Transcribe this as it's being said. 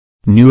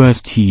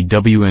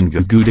nuest-w and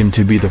Gugudan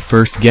to be the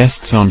first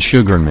guests on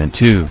Sugarman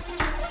 2.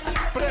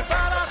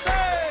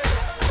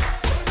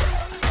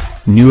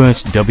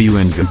 nuest-w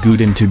and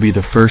Gugudan to be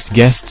the first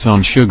guests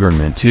on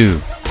Sugarman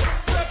 2.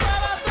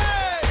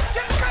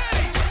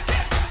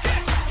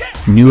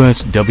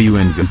 nuest-w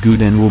and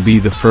Gugudan will be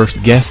the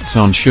first guests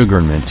on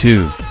Sugarman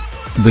 2.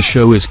 The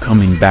show is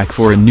coming back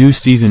for a new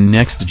season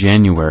next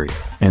January,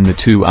 and the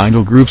two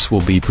idol groups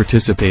will be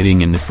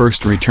participating in the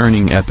first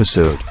returning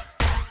episode.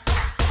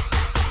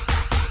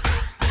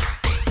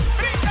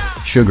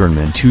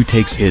 Sugarman 2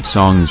 takes hit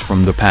songs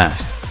from the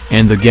past,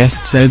 and the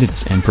guests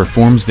edits and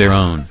performs their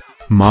own,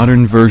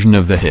 modern version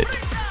of the hit.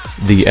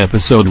 The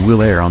episode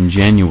will air on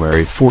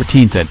January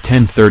 14 at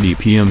 10:30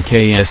 p.m.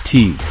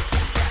 KST.